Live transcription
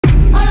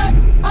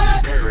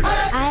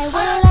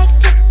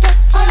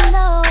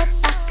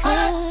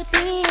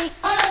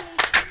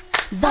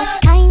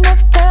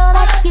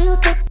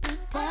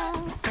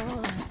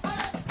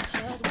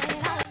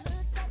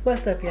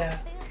What's up, y'all?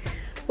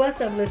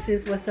 What's up, little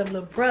sis? What's up,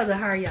 little brother?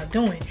 How are y'all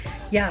doing?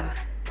 Y'all,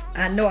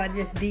 I know I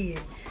just did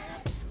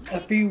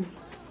a few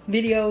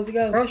videos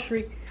ago,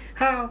 grocery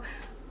haul,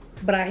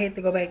 but I had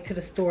to go back to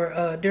the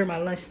store during my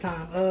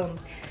lunchtime.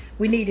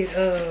 We needed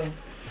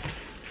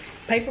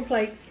paper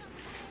plates,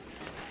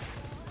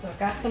 so I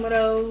got some of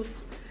those,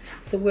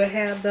 so we'll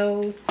have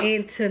those.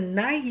 And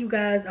tonight, you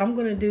guys, I'm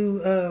gonna do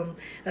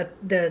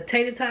the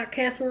tater tot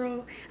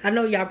casserole. I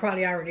know y'all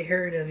probably already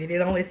heard of it.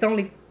 It's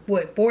only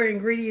what, 4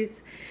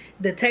 ingredients: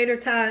 the tater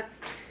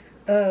tots,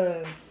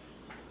 the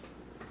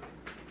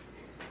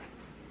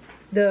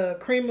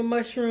cream of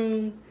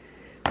mushroom,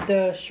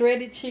 the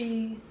shredded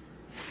cheese,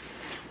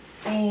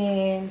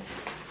 and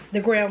the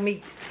ground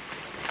meat.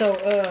 So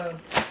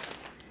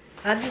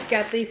I just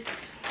got this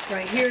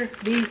right here,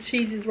 these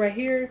cheeses right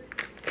here,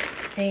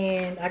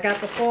 and I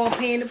got the foil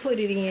pan to put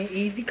it in.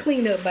 Easy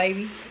cleanup,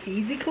 baby,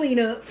 easy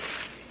cleanup.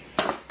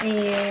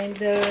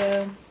 And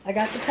I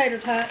got the tater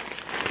tots,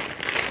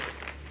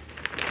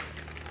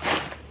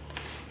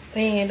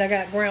 and I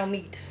got ground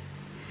meat.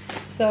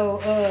 So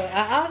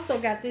I also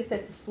got this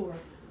at the store.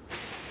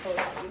 Hold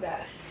on, you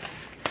guys.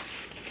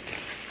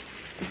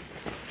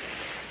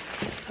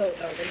 Hold on,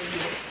 let me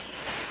get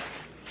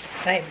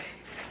it. Baby,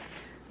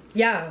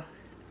 y'all,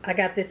 I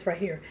got this right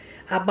here.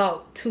 I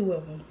bought 2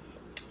 of them,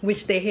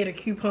 which they had a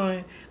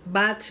coupon,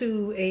 buy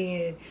 2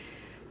 and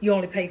you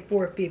only pay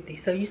 $4.50,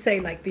 so you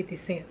save like 50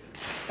 cents.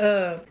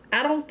 I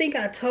don't think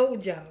I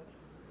told y'all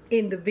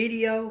in the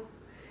video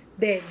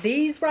that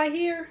these right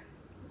here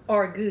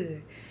are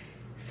good.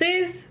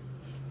 Sis,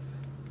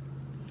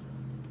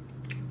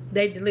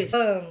 they delicious.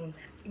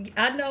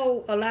 I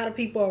know a lot of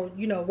people are,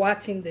 you know,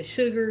 watching the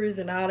sugars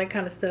and all that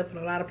kind of stuff, and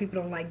a lot of people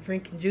don't like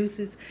drinking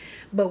juices,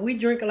 but we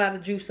drink a lot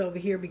of juice over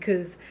here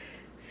because,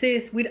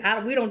 sis, we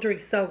don't drink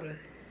soda.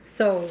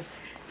 So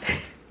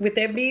with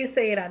that being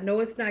said, I know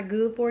it's not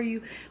good for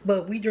you,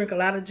 but we drink a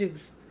lot of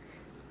juice.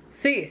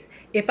 Sis,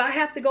 if I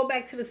have to go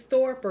back to the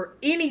store for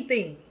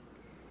anything,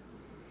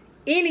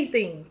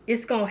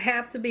 it's gonna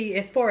have to be,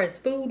 as far as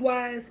food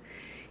wise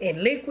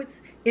and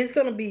liquids, it's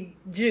gonna be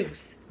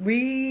juice.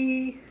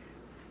 We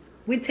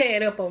tear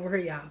it up over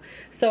here, y'all.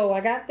 So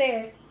I got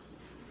that,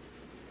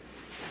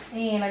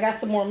 and I got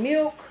some more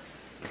milk,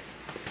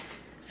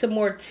 some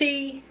more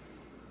tea,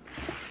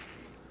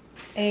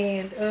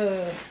 and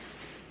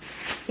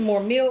some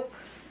more milk,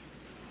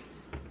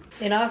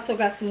 and I also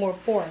got some more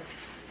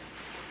forks.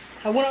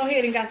 I went on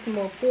ahead and got some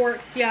more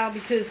forks, y'all,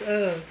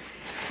 because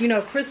you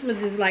know,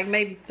 Christmas is like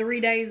maybe 3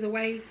 days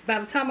away. By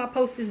the time I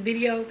post this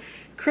video,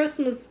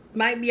 Christmas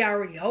might be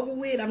already over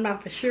with. I'm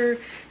not for sure.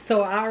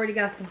 So I already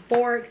got some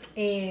forks,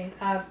 and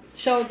I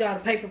showed y'all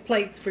the paper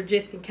plates for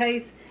just in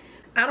case.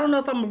 I don't know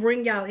if I'm gonna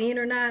bring y'all in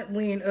or not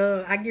when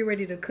I get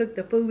ready to cook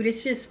the food.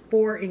 It's just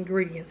 4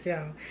 ingredients,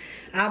 y'all.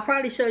 I'll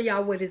probably show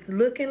y'all what it's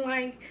looking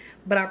like,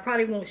 but I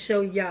probably won't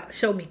show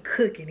me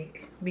cooking it,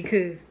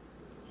 because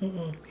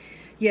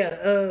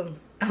yeah,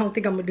 I don't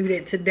think I'm gonna do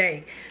that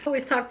today. I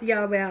always talk to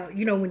y'all about,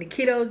 you know, when the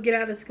kiddos get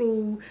out of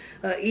school,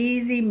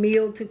 easy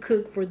meal to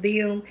cook for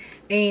them,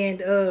 and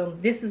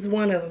this is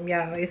one of them,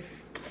 y'all.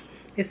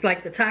 It's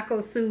like the taco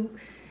soup.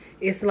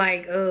 It's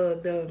like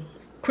the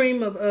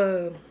cream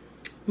of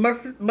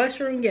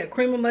mushroom, yeah,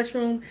 cream of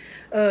mushroom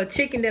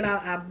chicken that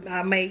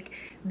I make.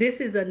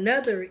 This is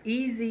another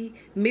easy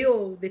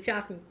meal that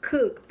y'all can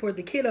cook for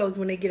the kiddos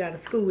when they get out of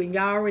school. And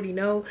y'all already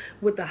know,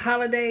 with the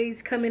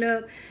holidays coming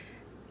up,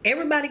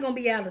 everybody gonna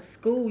be out of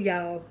school,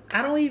 y'all.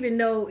 I don't even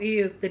know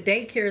if the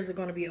daycares are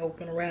gonna be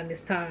open around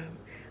this time.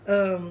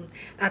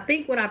 I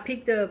think when I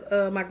picked up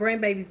my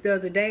grandbabies the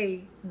other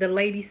day, the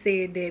lady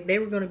said that they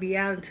were gonna be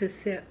out until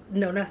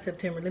no, not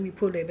September. Let me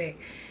pull that back.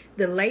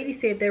 The lady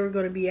said they were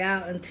gonna be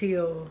out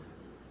until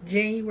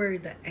January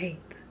the 8th.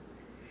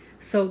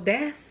 So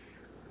that's,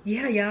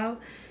 yeah, y'all.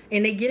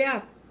 And they get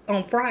out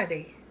on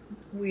Friday,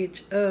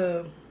 which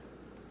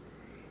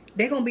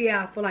they're gonna be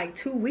out for like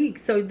 2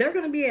 weeks, so they're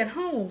gonna be at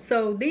home.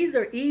 So these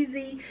are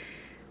easy,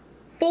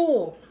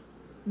 full,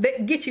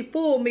 that get you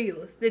full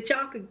meals that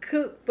y'all can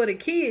cook for the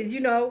kids. You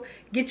know,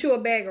 get you a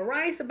bag of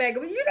rice, a bag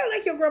of, you know,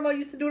 like your grandma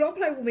used to do. Don't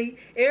play with me.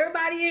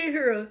 Everybody in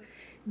here,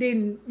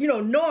 then, you know,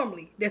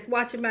 normally that's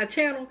watching my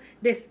channel,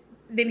 that's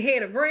then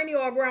had a granny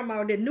or a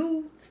grandma that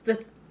knew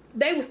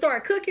they would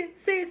start cooking,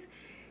 sis.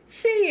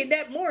 Shit,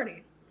 that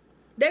morning.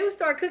 They would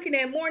start cooking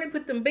that morning,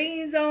 put them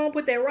beans on,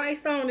 put that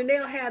rice on, and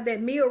they'll have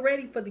that meal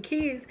ready for the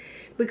kids,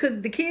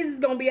 because the kids is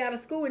going to be out of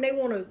school and they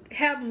want to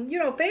have them, you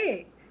know,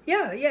 fed.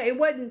 Yeah, it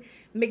wasn't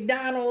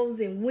McDonald's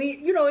and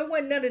you know, it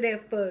wasn't none of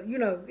that for, you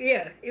know,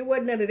 yeah, it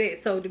wasn't none of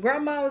that. So the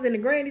grandmas and the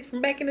grannies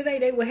from back in the day,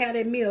 they would have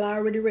that meal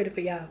already ready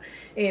for y'all.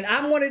 And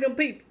I'm one of them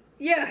people.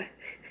 Yeah.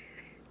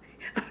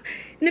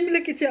 Let me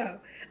look at y'all.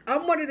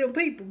 I'm one of them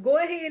people. Go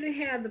ahead and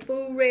have the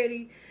food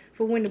ready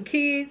for when the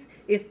kids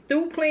is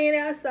through playing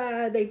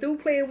outside, they through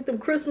playing with them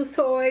Christmas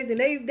toys, and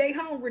they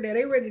hungry now,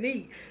 they ready to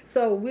eat.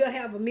 So we'll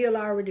have a meal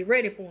already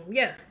ready for them.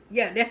 Yeah,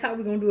 that's how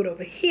we're gonna do it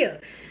over here.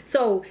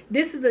 So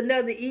this is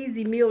another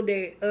easy meal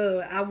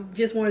that I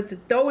just wanted to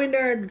throw in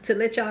there to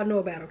let y'all know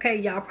about. Okay,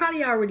 y'all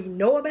probably already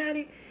know about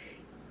it.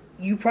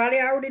 You probably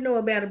already know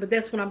about it, but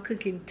that's what I'm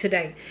cooking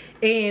today.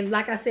 And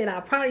like I said,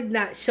 I'll probably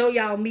not show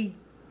y'all me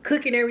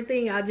cooking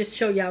everything. I'll just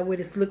show y'all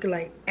what it's looking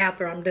like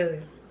after I'm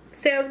done.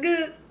 Sounds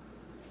good?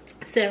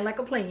 Sound like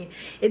a plan.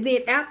 And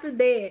then after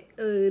that,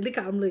 look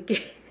how I'm looking.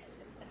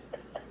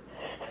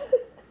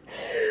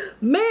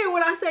 Man,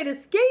 when I say the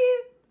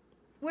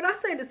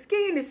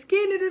skin is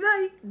skinny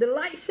today. The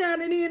light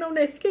shining in on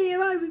that skin,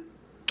 baby.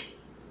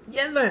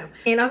 Yes, ma'am.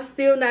 And I'm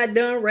still not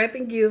done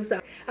wrapping gifts.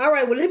 All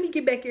right, well, let me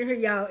get back in here,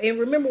 y'all. And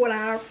remember what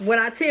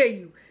I tell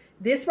you.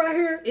 This right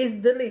here is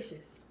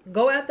delicious.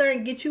 Go out there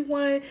and get you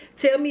one.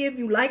 Tell me if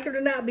you like it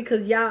or not,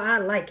 because y'all, I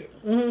like it.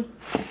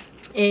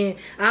 And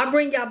I'll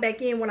bring y'all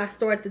back in when I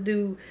start to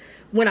do,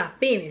 when I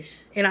finish,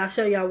 and I'll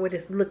show y'all what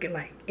it's looking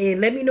like.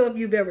 And let me know if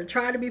you've ever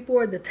tried it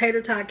before, the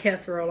tater tot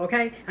casserole,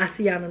 okay? I'll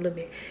see y'all in a little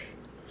bit.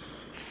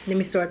 Let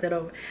me start that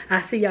over.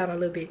 I'll see y'all in a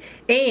little bit.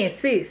 And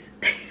sis,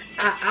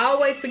 I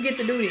always forget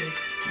to do this.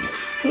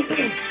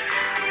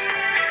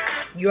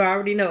 You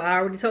already know. I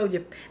already told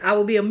you. I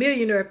will be a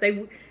millionaire if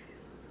they...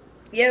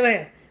 Yeah,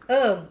 man.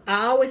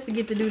 I always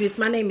forget to do this.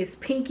 My name is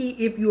Pinky.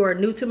 If you are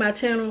new to my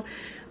channel,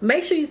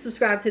 make sure you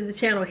subscribe to the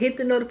channel. Hit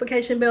the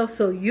notification bell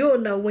so you'll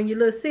know when your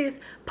little sis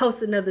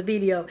posts another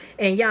video.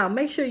 And y'all,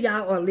 make sure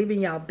y'all are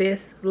living your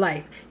best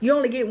life. You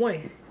only get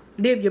one.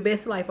 Live your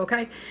best life,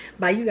 okay?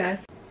 Bye, you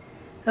guys.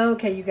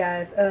 Okay, you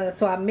guys.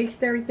 So I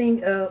mixed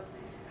everything up.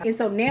 And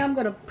so now I'm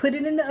going to put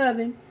it in the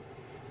oven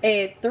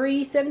at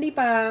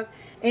 375.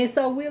 And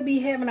so we'll be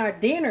having our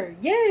dinner.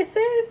 Yes,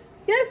 sis.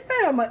 Yes,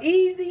 ma'am. An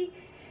easy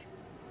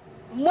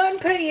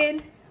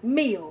one-pan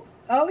meal.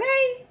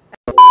 Okay?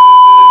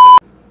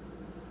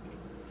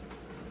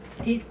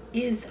 It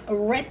is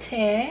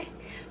ready.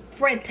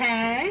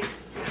 Frittata.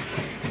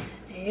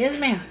 Yes,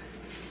 ma'am.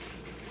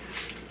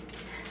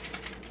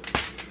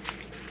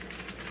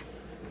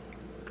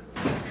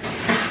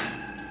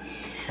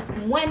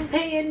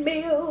 One-pan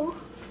meal.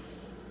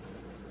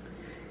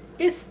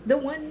 It's the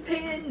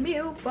one-pan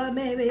meal for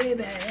me,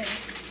 baby.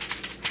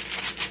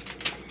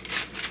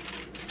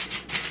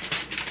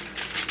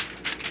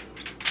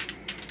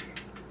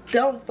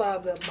 Don't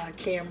fog up my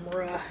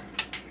camera.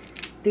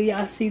 Do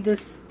y'all see the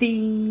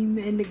steam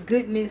and the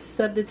goodness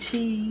of the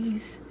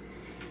cheese?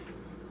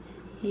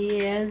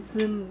 Yes,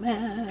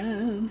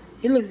 ma'am.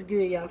 It looks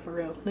good, y'all, for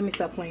real. Let me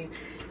stop playing.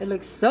 It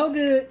looks so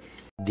good.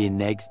 The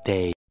next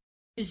day.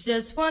 It's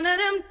just one of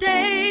them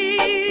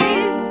days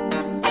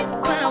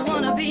when I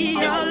wanna be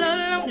all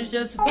alone. It's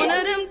just one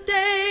of them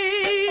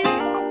days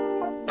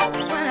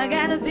when I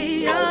gotta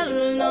be all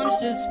alone.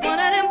 It's just one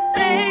of them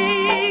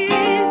days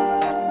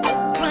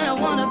when I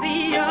wanna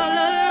be all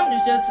alone.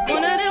 It's just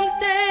one of them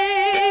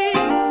days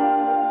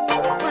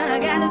when I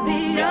gotta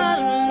be all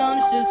alone.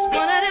 It's just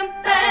one of them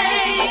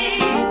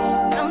days.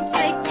 Don't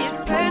take it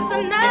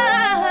personal.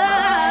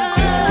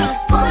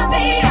 Just wanna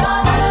be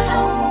all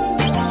alone.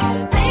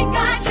 You think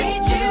I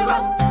treat you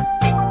wrong?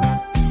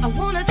 I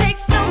wanna take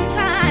some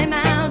time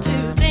out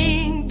to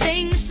think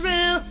things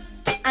through.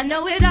 I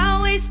know it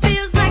always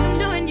feels like I'm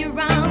doing you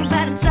wrong,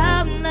 but I'm so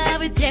in love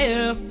with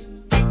you.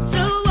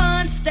 So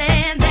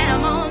understand that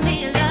I'm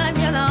only in love.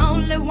 You're the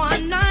only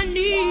one I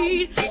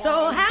need.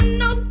 So have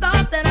no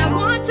thought that I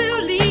want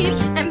to leave.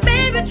 And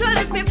baby,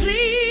 trust me,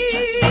 please.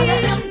 Just one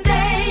of them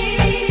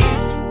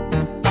days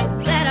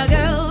that a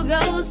girl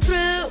goes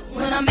through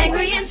when I'm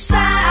angry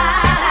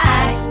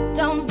inside.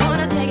 Don't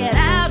wanna take it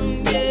out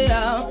on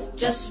you.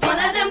 Just one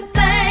of them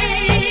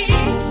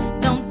things.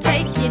 Don't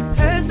take it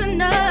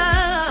personal.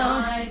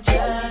 I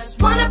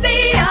just wanna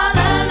be all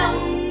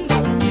alone.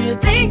 When you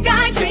think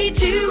I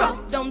treat you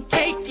wrong, don't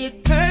take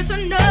it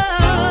personal.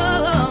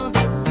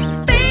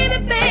 Baby,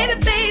 baby,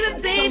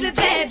 baby, baby,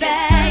 baby.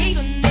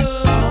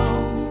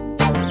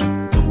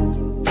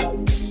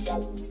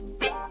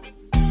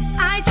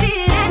 I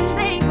sit and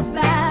think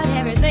about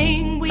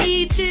everything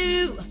we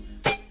do,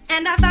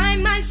 and I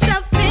find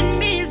myself in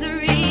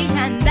misery,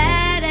 and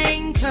that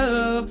ain't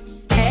cool.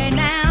 Hey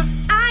now,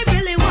 I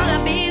really wanna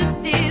be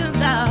with you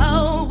the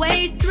whole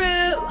way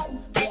through,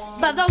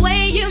 but the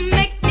way you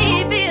make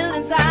me feel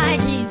inside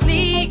keeps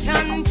me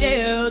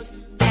confused.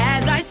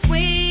 As I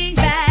swing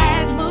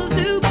back, move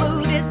to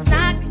boot, it's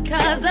not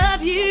because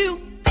of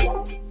you.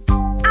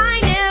 I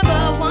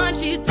never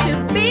want you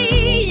to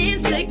be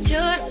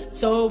insecure,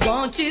 so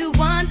won't you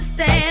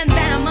understand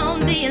that I'm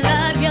only in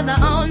love? You're the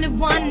only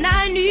one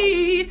I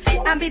need.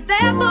 I'll be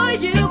there for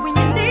you when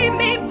you need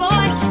me,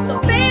 boy. So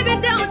baby,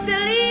 don't you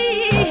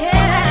leave.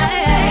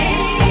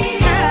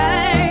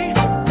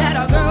 That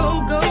a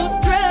girl goes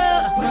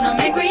through when I'm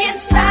angry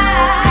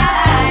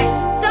inside.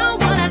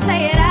 Don't wanna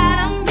take it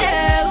out on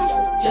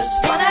you.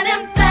 Just one of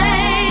them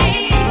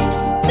things.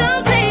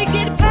 Don't take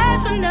it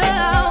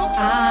personal.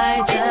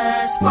 I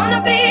just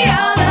wanna be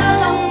all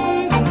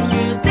alone. When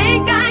you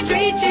think I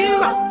treat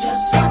you wrong,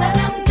 just one of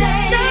them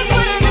days. Just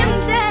one of them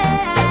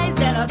days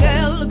that a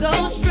girl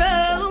goes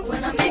through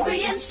when I'm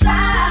angry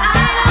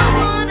inside.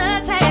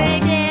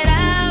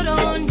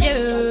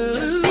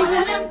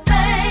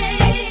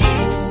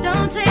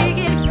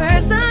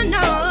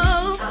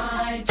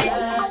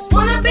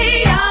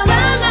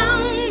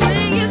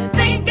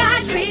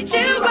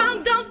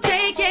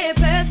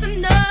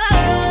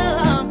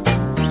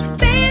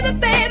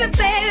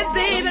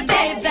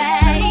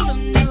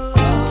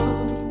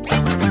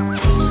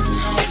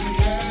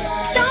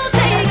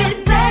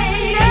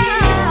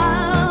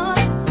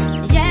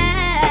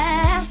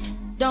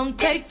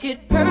 take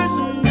it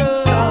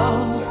personal.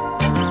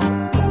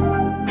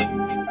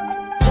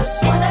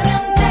 Just one of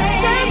them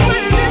days. Just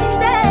one of them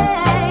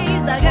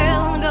days a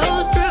girl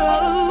goes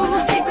through. When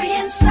I'm angry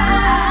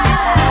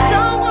inside,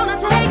 don't wanna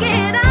take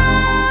it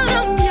out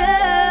on you.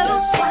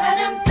 Just one of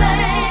them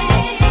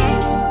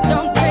things.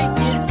 Don't take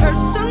it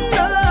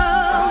personal.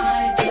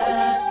 I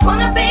just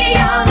wanna be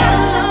all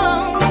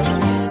alone.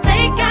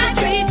 Think I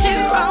treat you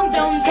wrong.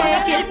 Don't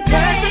take it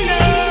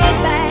personal,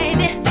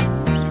 baby.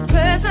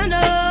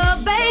 Personal,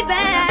 baby.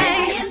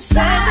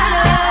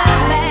 Personal,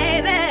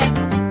 baby.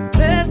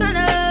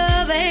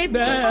 Personal, baby.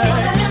 Just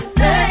one of them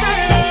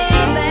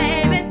things,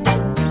 baby.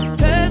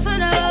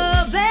 Personal,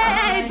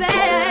 baby.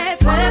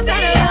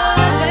 Personal,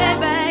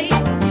 baby.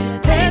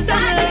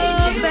 Personal,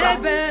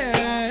 baby.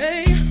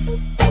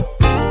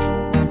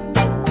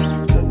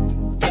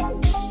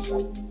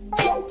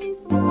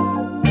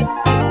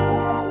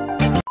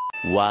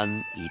 One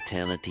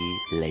eternity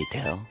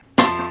later.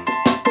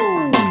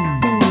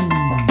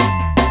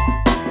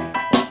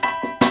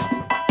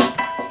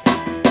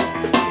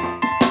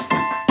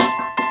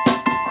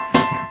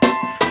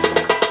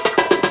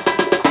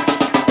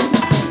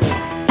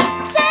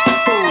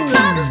 Santa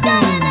Claus is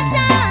coming to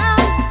town.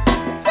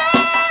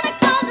 Santa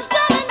Claus is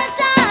coming to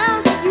town.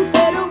 You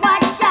better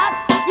watch out.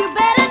 You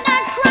better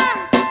not cry.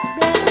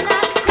 Better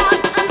not cry.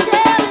 I'm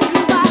telling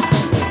you why.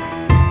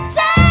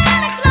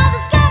 Santa Claus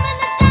is coming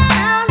to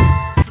town.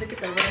 Look at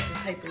the wrapping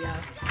paper,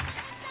 y'all.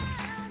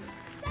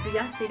 Do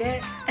y'all see that?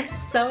 It's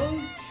so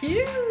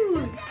cute.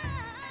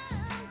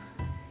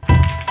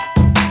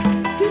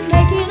 He's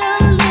making a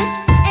list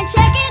and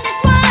checking it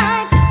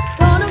twice.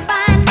 Gonna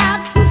find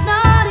out who's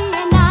naughty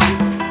and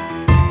nice.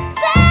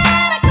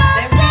 Santa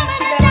Claus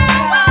coming to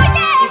town. Oh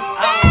yeah.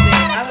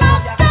 Santa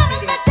Claus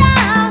coming to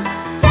town.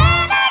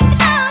 Santa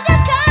Claus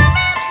is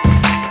coming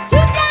to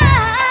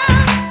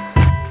town.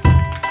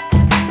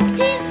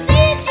 He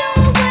sees you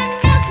when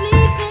you're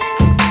sleeping.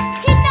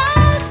 He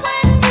knows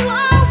when you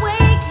are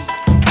awake.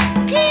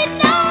 He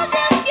knows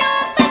if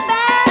you've been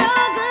bad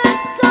or good.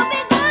 So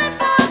be good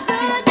for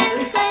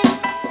goodness sake.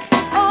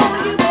 Oh,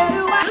 you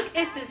better watch. Look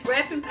at this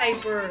wrapping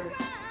paper.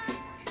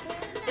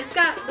 It's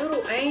got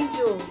little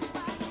angels.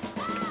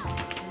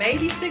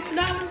 Maybe $6.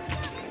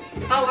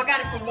 Oh, I got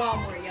it from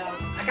Walmart, y'all.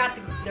 I got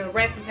the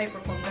wrapping paper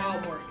from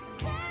Walmart.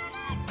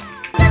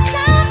 It's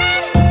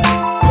coming to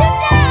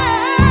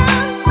town.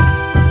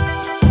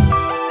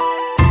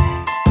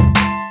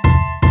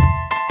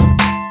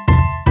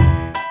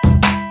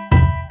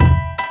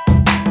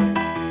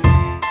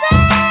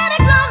 Santa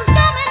Claus is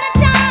coming to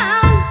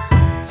town.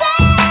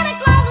 Santa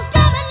Claus is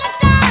coming to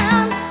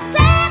town.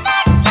 Santa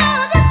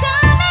Claus is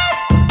coming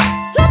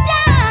to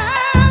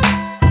town.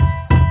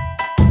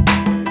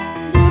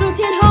 Little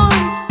tin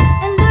horns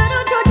and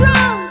little toy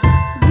drums,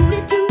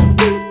 booty toot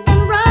toot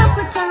and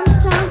rubber tum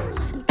tums,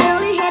 and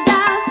curly hair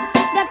dolls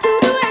got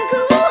tutu and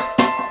cool,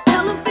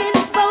 elephant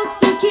boats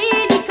and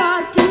kitty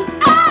cars too.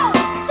 Oh,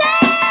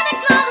 Santa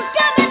Claus is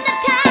coming to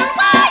town.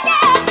 Oh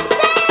yeah,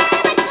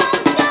 Santa Claus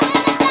is coming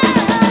to town.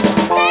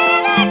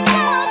 Santa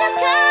Claus is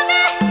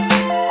coming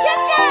to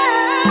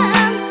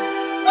town.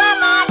 One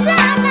more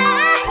time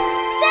now.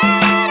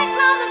 Santa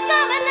Claus is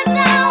coming to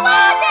town.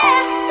 Oh yeah,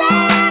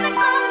 Santa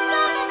Claus is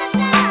coming to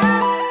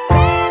town.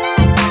 Santa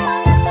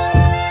Claus is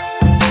coming.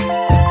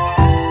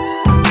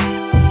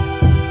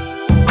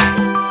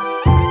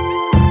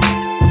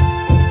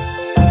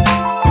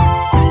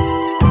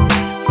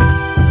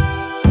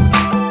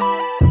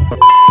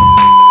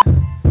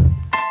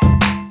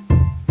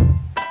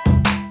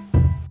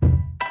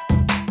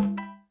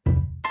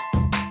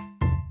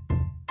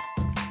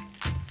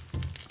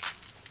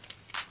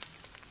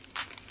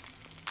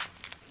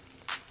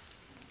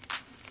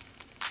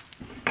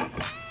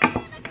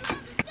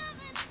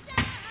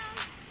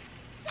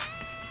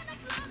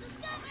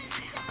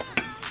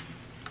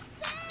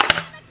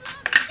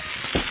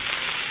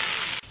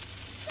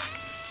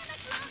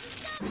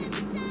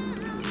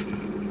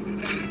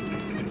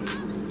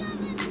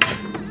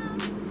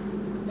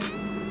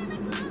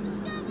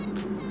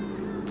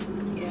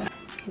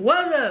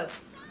 What's up?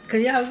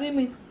 Can y'all see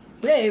me?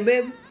 Hey,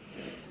 baby.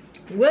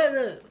 What's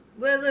up?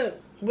 What's up?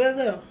 What's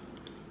up?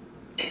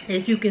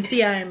 As you can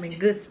see, I am in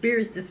good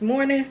spirits this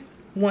morning.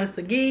 Once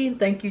again,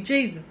 thank you,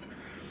 Jesus.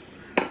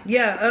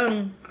 Yeah,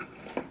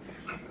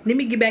 let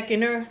me get back in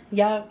there.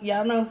 Y'all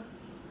know?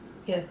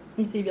 Yeah, let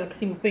me see if y'all can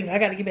see my finger. I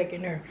gotta get back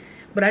in there.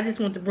 But I just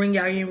want to bring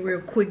y'all in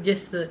real quick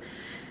just to,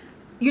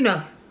 you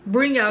know,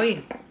 bring y'all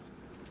in.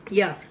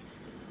 Yeah.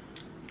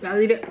 Y'all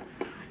see that?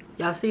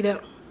 Y'all see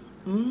that?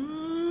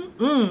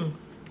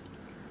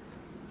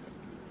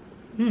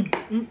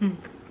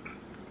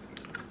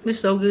 It's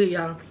so good,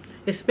 y'all.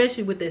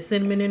 Especially with that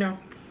cinnamon in there.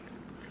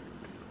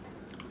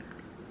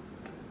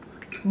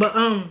 But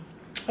hold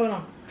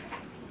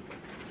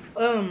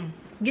on.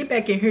 Get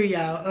back in here,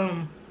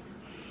 y'all.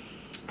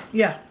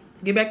 Yeah,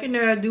 get back in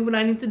there, do what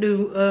I need to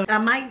do. I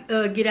might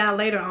get out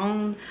later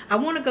on. I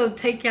want to go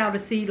take y'all to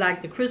see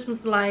like the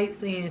Christmas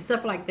lights and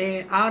stuff like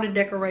that, all the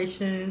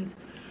decorations.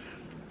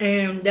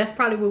 And that's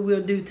probably what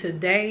we'll do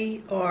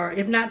today, or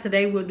if not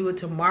today, we'll do it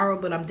tomorrow.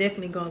 But I'm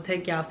definitely gonna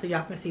take y'all so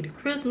y'all can see the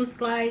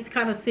Christmas lights,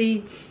 kind of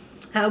see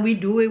how we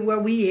do it, where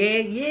we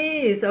at.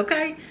 Yes,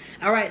 okay.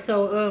 All right,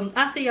 so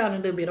I'll see y'all in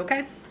a little bit,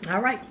 okay? All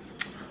right.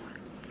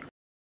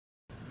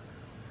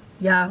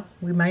 Y'all,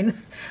 we might.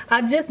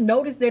 I just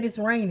noticed that it's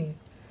raining.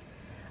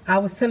 I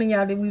was telling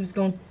y'all that we was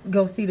gonna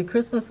go see the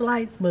Christmas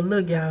lights, but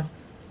look, y'all.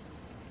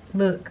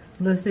 Look,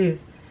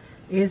 this.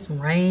 It's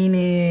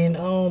raining.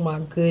 Oh my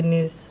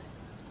goodness.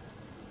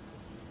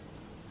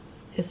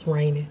 It's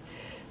raining.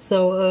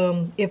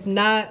 So if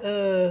not,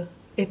 if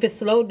it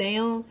slowed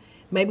down,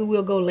 maybe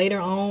we'll go later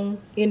on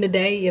in the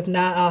day. If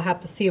not, I'll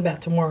have to see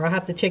about tomorrow. I'll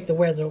have to check the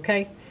weather,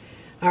 okay?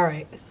 All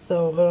right.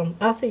 So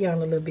I'll see y'all in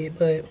a little bit,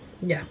 but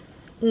yeah.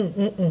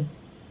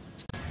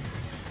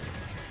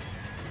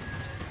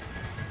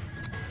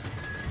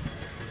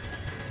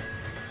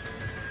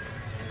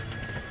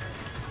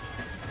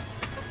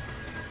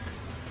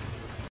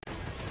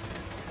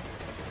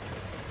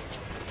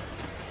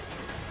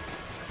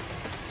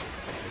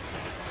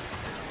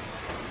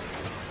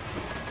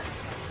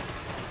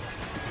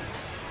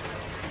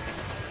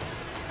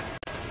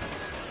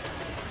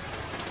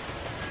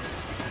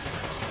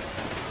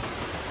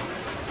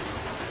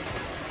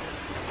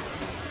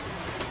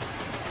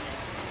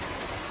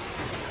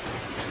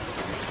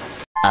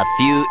 A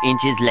few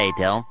inches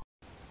later.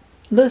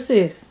 Look,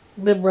 sis,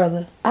 little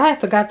brother, I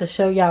forgot to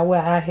show y'all what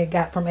I had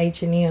got from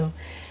H&M.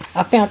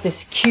 I found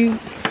this cute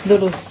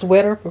little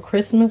sweater for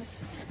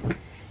Christmas.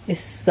 It's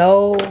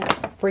so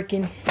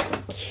freaking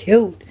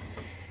cute.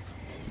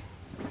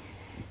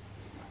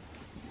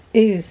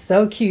 It is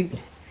so cute.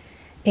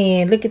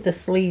 And look at the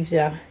sleeves,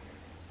 y'all.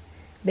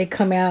 They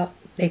come out,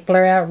 they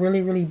flare out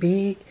really, really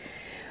big.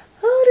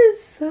 Oh,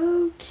 that's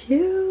so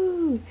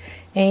cute.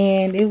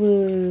 And it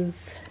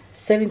was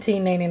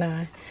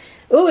 $17.99.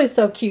 Oh, it's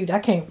so cute. I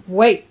can't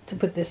wait to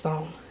put this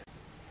on.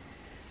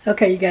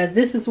 Okay, you guys,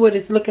 this is what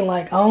it's looking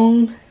like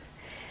on.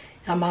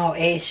 I'm all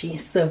ashy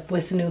and stuff.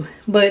 What's new?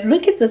 But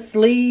look at the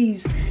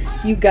sleeves,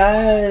 you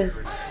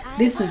guys.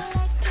 This is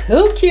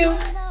too cute.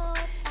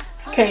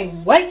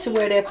 Can't wait to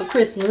wear that for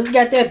Christmas. It's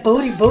got that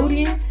booty.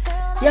 Y'all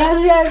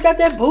see how it's got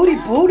that booty?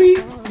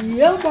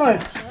 Yeah, boy.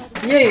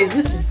 Yeah,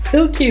 this is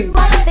too cute.